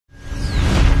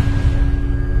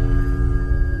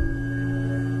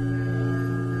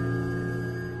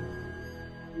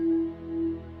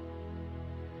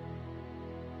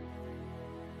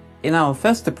In our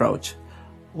first approach,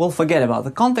 we'll forget about the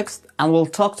context and we'll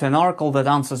talk to an oracle that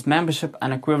answers membership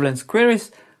and equivalence queries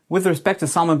with respect to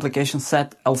some implication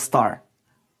set L star,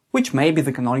 which may be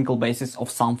the canonical basis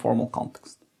of some formal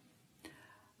context.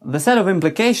 The set of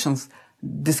implications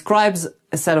describes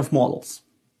a set of models.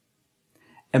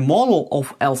 A model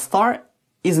of L star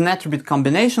is an attribute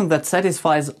combination that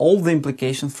satisfies all the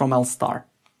implications from L star.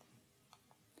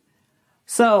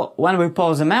 So, when we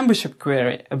pose a membership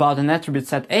query about an attribute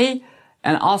set A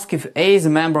and ask if A is a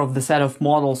member of the set of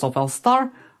models of L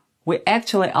star, we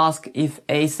actually ask if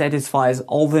A satisfies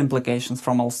all the implications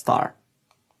from L star.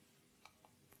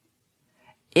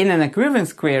 In an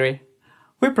equivalence query,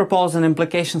 we propose an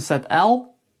implication set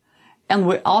L, and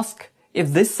we ask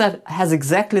if this set has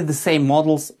exactly the same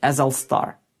models as L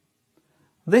star.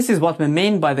 This is what we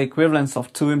mean by the equivalence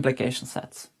of two implication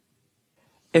sets.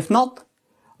 If not,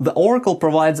 the oracle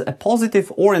provides a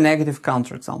positive or a negative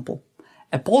counterexample.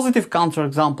 A positive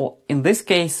counterexample in this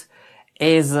case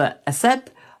is a set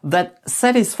that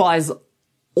satisfies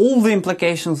all the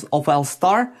implications of L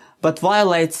star but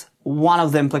violates one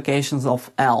of the implications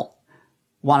of L,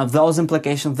 one of those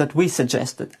implications that we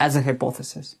suggested as a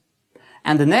hypothesis.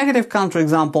 And the negative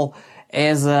counterexample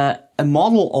is a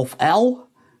model of L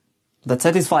that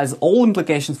satisfies all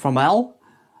implications from L,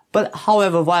 but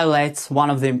however violates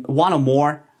one or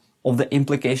more of the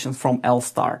implications from L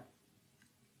star.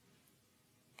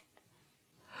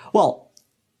 Well,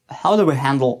 how do we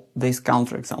handle these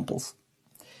counterexamples?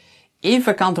 If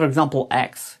a counterexample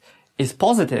X is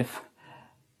positive,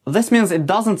 this means it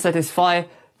doesn't satisfy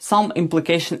some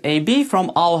implication AB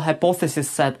from our hypothesis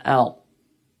set L.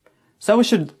 So we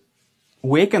should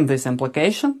weaken this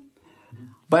implication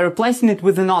by replacing it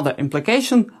with another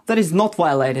implication that is not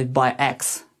violated by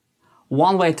X.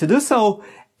 One way to do so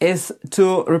is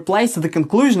to replace the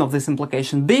conclusion of this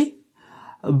implication B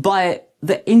by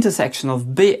the intersection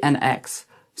of B and X.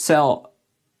 So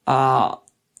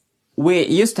we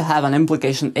used to have an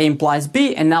implication A implies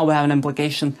B, and now we have an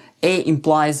implication A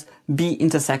implies B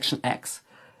intersection X.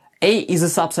 A is a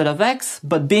subset of X,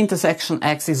 but B intersection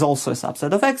X is also a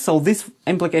subset of X, so this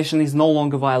implication is no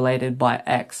longer violated by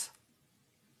X.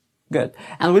 Good.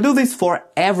 And we do this for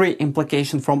every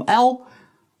implication from L,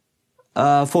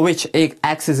 for which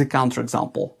X is a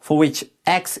counterexample, for which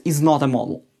X is not a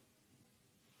model.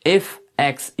 If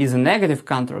X is a negative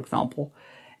counterexample,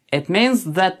 it means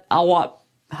that our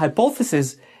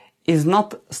hypothesis is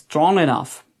not strong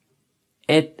enough.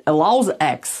 It allows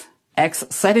X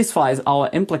satisfies our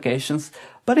implications,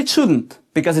 but it shouldn't,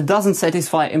 because it doesn't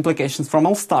satisfy implications from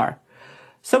L star.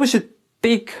 So we should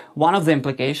pick one of the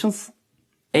implications,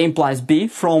 A implies B,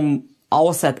 from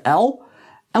our set L,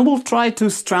 and we'll try to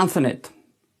strengthen it.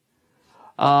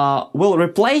 We'll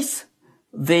replace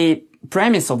the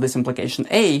premise of this implication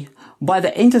A by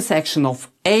the intersection of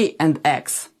A and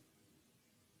X.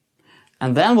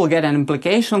 And then we'll get an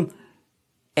implication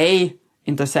A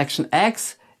intersection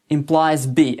X implies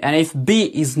B. And if B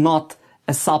is not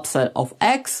a subset of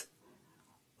X,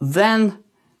 then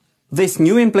this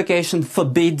new implication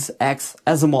forbids X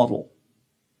as a model.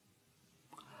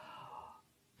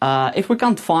 If we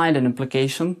can't find an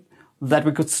implication that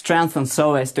we could strengthen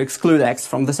so as to exclude X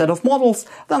from the set of models,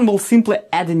 then we'll simply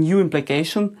add a new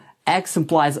implication, X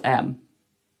implies M,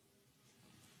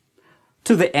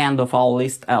 to the end of our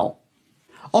list L.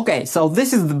 Okay, so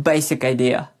this is the basic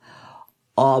idea.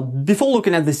 Before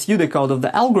looking at the pseudocode of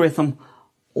the algorithm,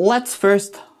 let's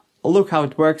first look how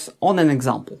it works on an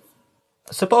example.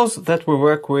 Suppose that we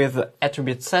work with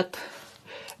attribute set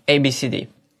ABCD.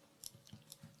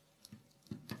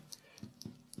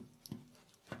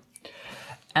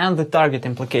 And the target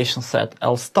implication set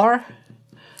L star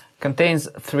contains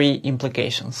three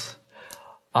implications.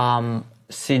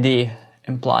 CD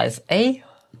implies A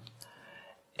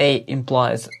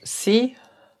implies C,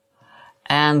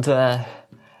 and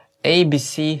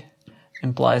ABC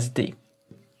implies D.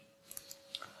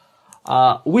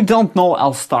 We don't know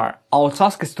L star. Our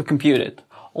task is to compute it.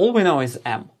 All we know is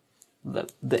M.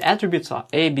 The attributes are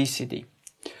A, B, C, D.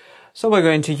 So we're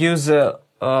going to use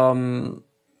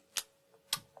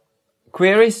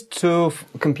queries to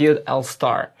compute L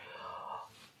star.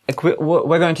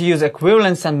 We're going to use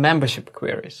equivalence and membership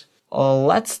queries.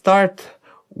 Let's start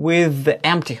with the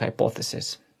empty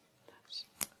hypothesis.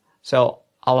 So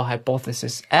our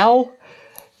hypothesis L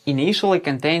initially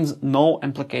contains no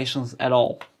implications at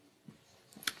all.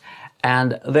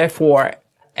 And therefore,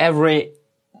 every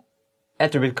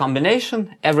attribute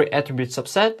combination, every attribute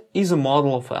subset is a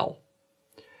model of L.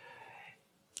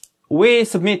 We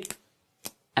submit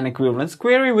an equivalence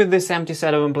query with this empty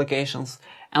set of implications,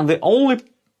 and the only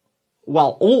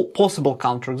well, all possible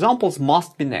counterexamples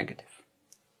must be negative.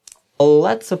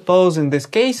 Let's suppose in this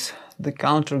case the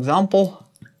counterexample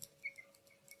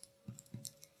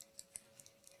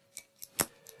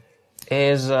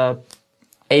is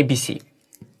ABC.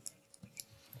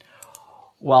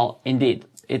 Well, indeed,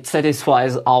 it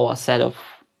satisfies our set of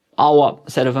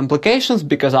implications,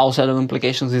 because our set of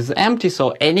implications is empty,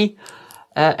 so any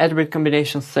attribute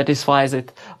combination satisfies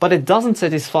it, but it doesn't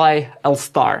satisfy L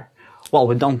star. Well,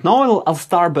 we don't know L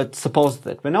star, but suppose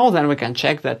that we know, then we can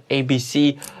check that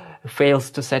ABC fails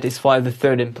to satisfy the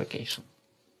third implication.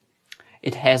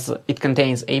 It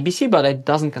contains ABC, but it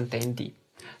doesn't contain D.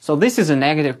 So this is a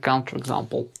negative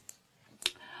counterexample.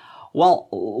 Well,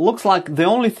 looks like the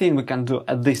only thing we can do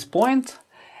at this point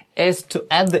is to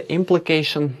add the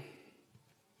implication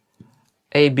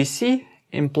ABC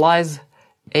implies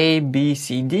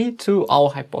ABCD to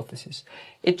our hypothesis.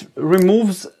 It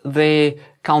removes the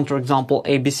counterexample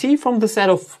ABC from the set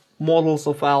of models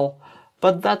of L,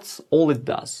 but that's all it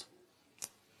does.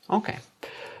 Okay,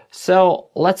 so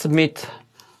let's submit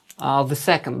the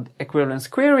second equivalence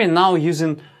query, now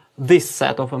using this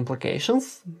set of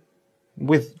implications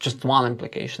with just one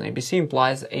implication. ABC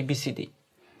implies ABCD.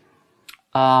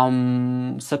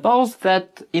 Suppose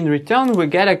that in return we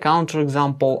get a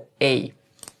counterexample A.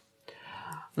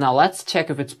 Now let's check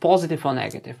if it's positive or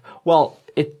negative. Well,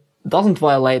 it doesn't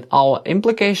violate our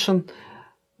implication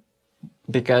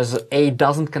because A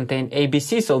doesn't contain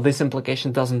ABC, so this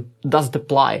implication doesn't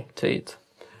apply to it.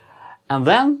 And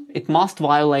then it must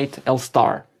violate L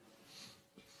star.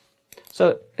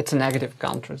 So it's a negative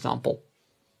counterexample.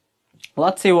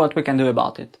 Let's see what we can do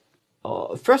about it.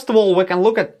 First of all, we can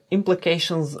look at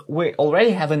implications we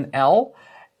already have in L,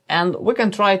 and we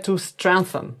can try to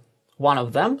strengthen one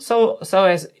of them so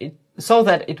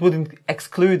that it wouldn't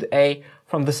exclude A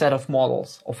from the set of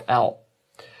models of L.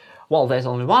 Well, there's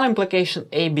only one implication,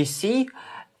 ABC,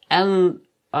 and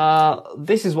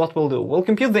this is what we'll do. We'll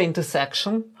compute the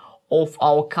intersection of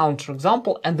our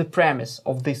counterexample and the premise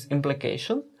of this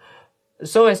implication,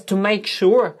 so as to make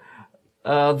sure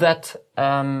that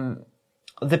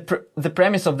the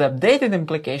premise of the updated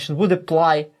implication would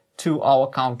apply to our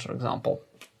counterexample.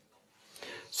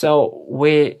 So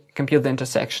we compute the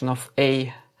intersection of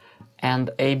A and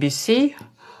ABC.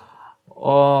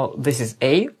 This is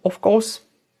A, of course.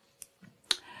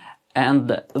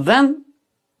 And then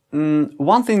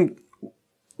one thing,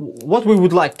 what we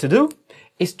would like to do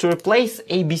is to replace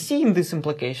ABC in this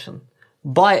implication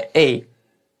by A.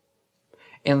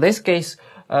 In this case,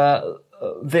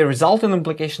 the resultant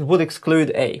implication would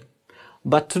exclude A.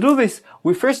 But to do this,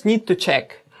 we first need to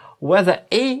check whether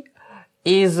A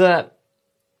is a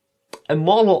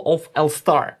model of L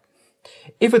star.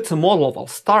 If it's a model of L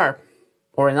star,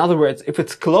 or in other words, if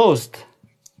it's closed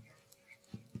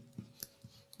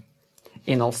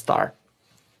in L star,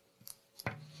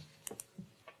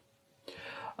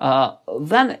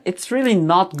 then it's really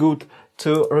not good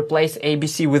to replace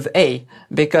ABC with A,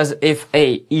 because if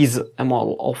A is a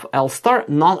model of L star,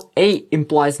 A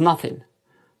implies nothing.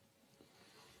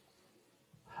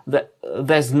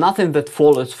 There's nothing that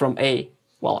follows from A,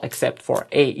 well, except for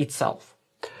A itself.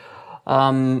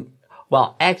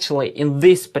 Well, actually, in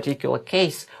this particular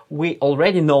case, we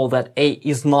already know that A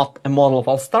is not a model of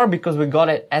L star because we got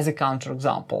it as a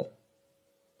counterexample.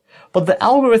 But the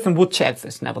algorithm would check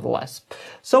this nevertheless.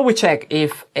 So we check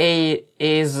if A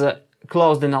is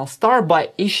closed in L star by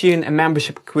issuing a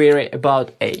membership query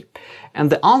about A. And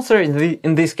the answer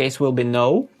in this case will be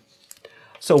no.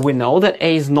 So we know that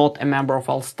A is not a member of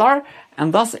L star,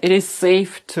 and thus it is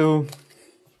safe to,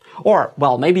 or,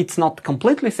 well, maybe it's not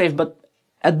completely safe, but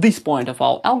at this point of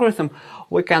our algorithm,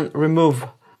 we can remove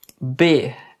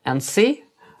B and C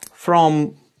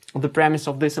from the premise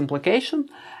of this implication,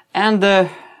 and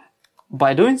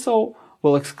by doing so,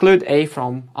 we'll exclude A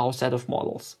from our set of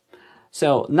models.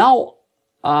 So now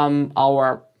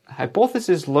our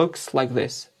hypothesis looks like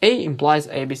this. A implies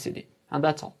ABCD, and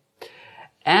that's all.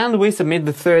 And we submit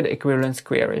the third equivalence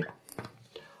query.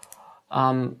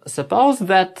 Suppose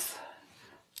that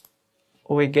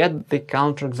we get the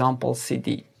counterexample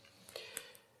CD.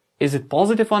 Is it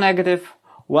positive or negative?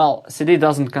 Well, CD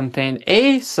doesn't contain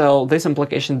A, so this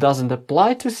implication doesn't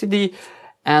apply to CD,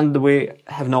 and we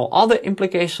have no other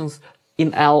implications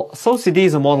in L, so CD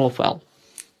is a model of L.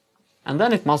 And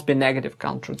then it must be negative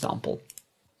counterexample.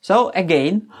 So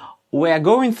again, we are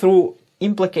going through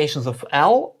implications of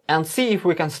L and see if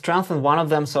we can strengthen one of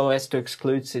them so as to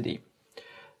exclude CD.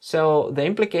 So the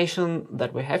implication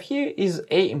that we have here is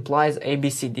A implies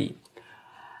ABCD.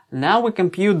 Now we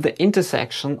compute the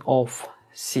intersection of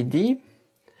CD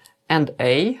and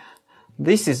A.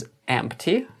 This is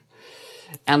empty.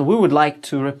 and we would like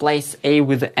to replace A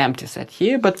with the empty set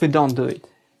here, but we don't do it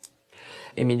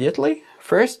immediately.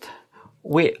 First,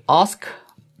 we ask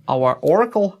our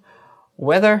oracle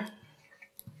whether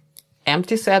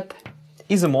empty set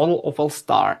is a model of L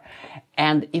star.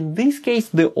 And in this case,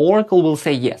 the oracle will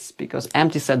say yes, because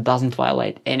empty set doesn't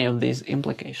violate any of these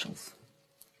implications.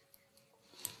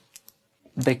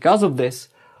 Because of this,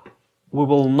 we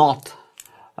will not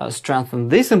strengthen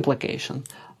this implication,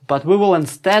 but we will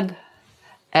instead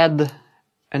add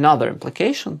another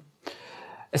implication,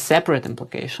 a separate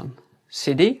implication.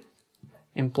 CD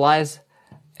implies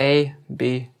A,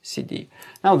 B, CD.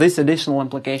 Now this additional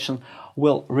implication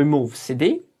will remove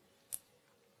CD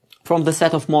from the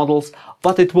set of models,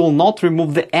 but it will not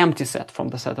remove the empty set from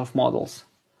the set of models.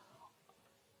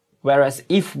 Whereas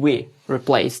if we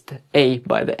replaced A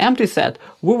by the empty set,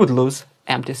 we would lose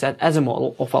empty set as a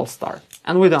model of L star,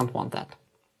 and we don't want that.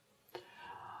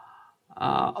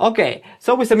 Okay,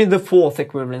 so we submit the fourth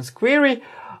equivalence query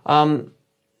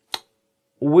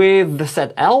with the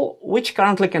set L, which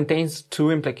currently contains two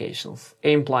implications.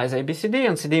 A implies ABCD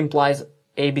and CD implies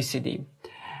ABCD.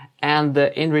 And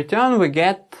in return we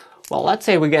get, well, let's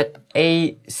say we get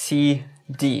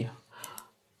ACD.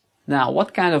 Now,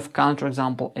 what kind of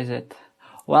counterexample is it?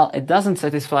 Well, it doesn't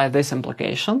satisfy this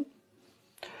implication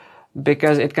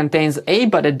because it contains A,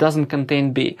 but it doesn't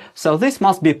contain B. So this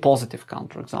must be a positive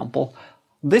counterexample.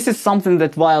 This is something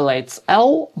that violates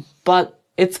L, but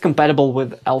it's compatible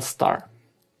with L star.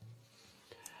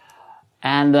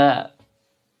 And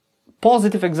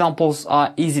positive examples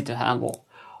are easy to handle.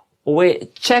 We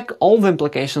check all the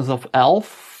implications of L,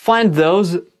 find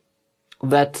those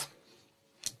that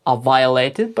are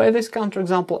violated by this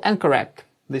counterexample, and correct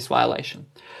this violation.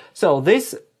 So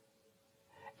this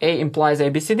A implies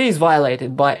ABCD is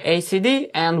violated by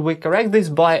ACD, and we correct this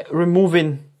by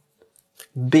removing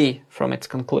B from its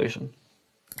conclusion.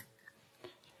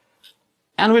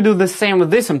 And we do the same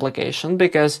with this implication,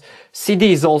 because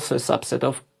CD is also a subset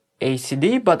of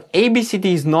ACD, but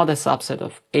ABCD is not a subset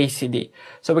of ACD.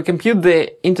 So we compute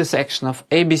the intersection of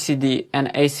ABCD and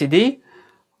ACD,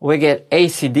 we get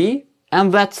ACD,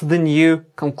 and that's the new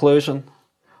conclusion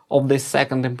of this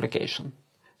second implication.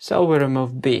 So we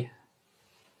remove B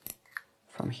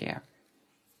from here.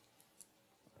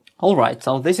 Alright,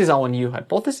 so this is our new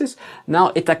hypothesis.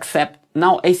 Now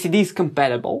ACD is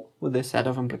compatible with this set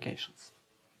of implications.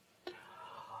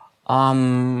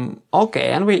 Okay,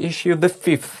 and we issue the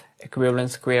fifth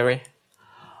equivalence query.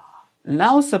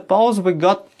 Now suppose we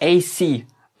got AC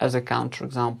as a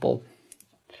counterexample.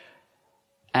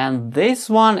 And this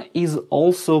one is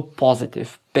also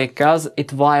positive because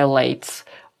it violates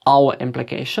our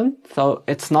implication, so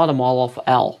it's not a model of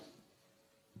L.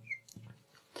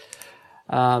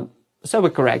 So we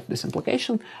correct this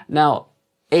implication. Now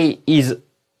A is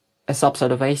a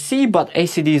subset of AC, but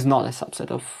ACD is not a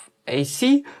subset of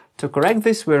AC. To correct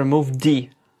this, we remove D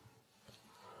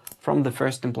from the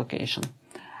first implication.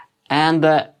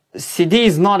 And CD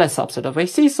is not a subset of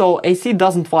AC, so AC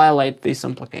doesn't violate this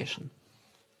implication.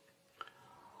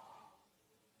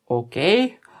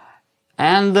 Okay,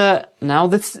 and now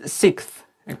this sixth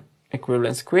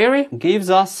equivalence query gives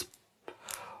us,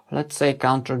 let's say,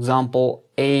 counterexample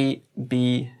A,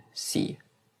 B, C.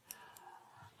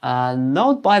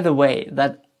 Note, by the way,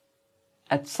 that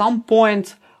at some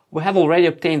point we have already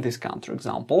obtained this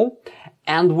counterexample,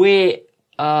 and we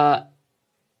added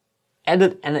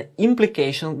an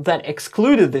implication that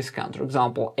excluded this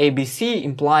counterexample. ABC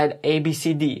implied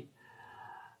ABCD.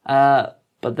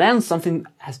 But then something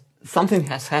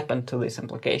has happened to this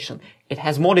implication. It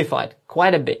has modified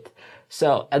quite a bit.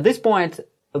 So at this point,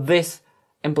 this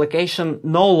implication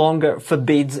no longer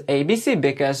forbids ABC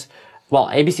because, well,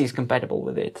 ABC is compatible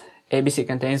with it. ABC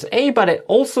contains A, but it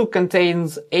also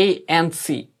contains A and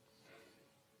C.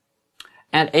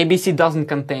 And ABC doesn't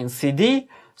contain CD,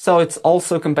 so it's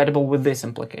also compatible with this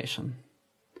implication.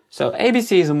 So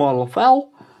ABC is a model of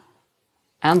L,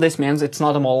 and this means it's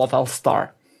not a model of L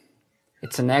star.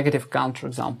 It's a negative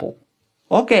counterexample.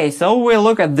 Okay, so we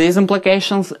look at these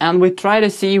implications and we try to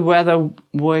see whether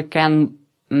we can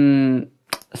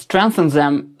strengthen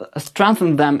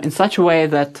them in such a way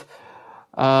that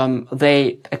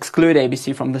they exclude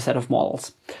ABC from the set of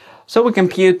models. So we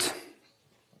compute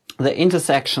the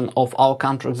intersection of our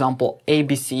counterexample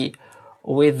ABC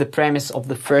with the premise of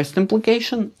the first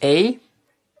implication, A.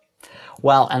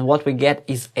 Well, and what we get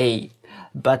is A.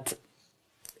 But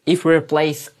if we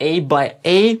replace A by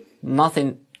A,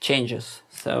 nothing changes.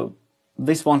 So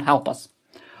this won't help us.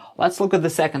 Let's look at the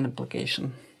second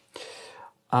implication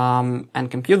and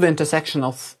compute the intersection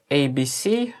of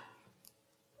ABC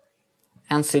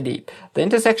and CD. The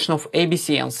intersection of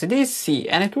ABC and CD is C,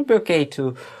 and it would be okay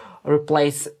to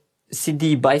replace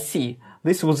CD by C.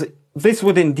 This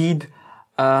would indeed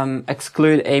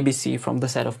exclude ABC from the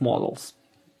set of models.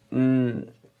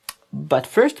 But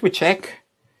first we check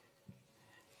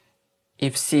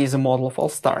if C is a model of L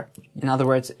star. In other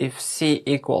words, if C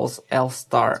equals L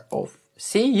star of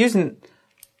C using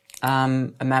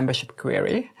a membership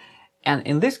query. And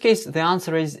in this case, the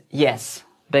answer is yes,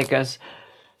 because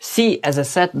C as a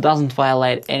set doesn't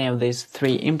violate any of these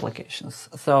three implications.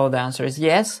 So the answer is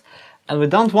yes, and we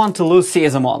don't want to lose C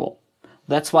as a model.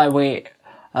 That's why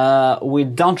we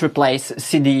don't replace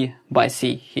CD by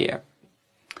C here.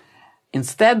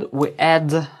 Instead, we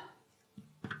add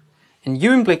a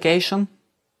new implication,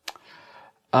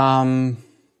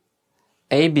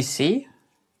 ABC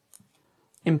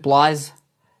implies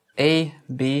A,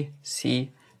 B, C,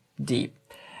 D,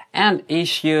 and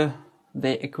issue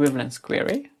the equivalence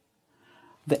query,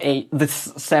 the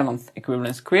seventh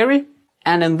equivalence query.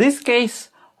 And in this case,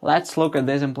 let's look at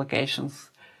these implications.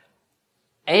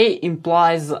 A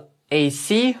implies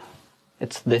AC,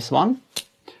 it's this one.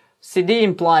 CD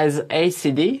implies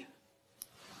ACD.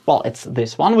 Well, it's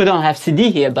this one. We don't have CD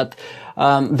here, but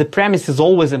the premise is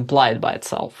always implied by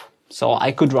itself. So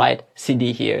I could write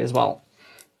CD here as well.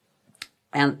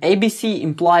 And ABC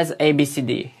implies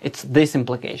ABCD. It's this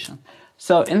implication.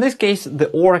 So in this case, the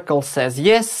oracle says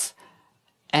yes,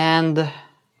 and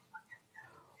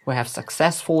we have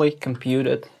successfully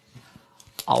computed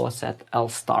our set L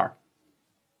star.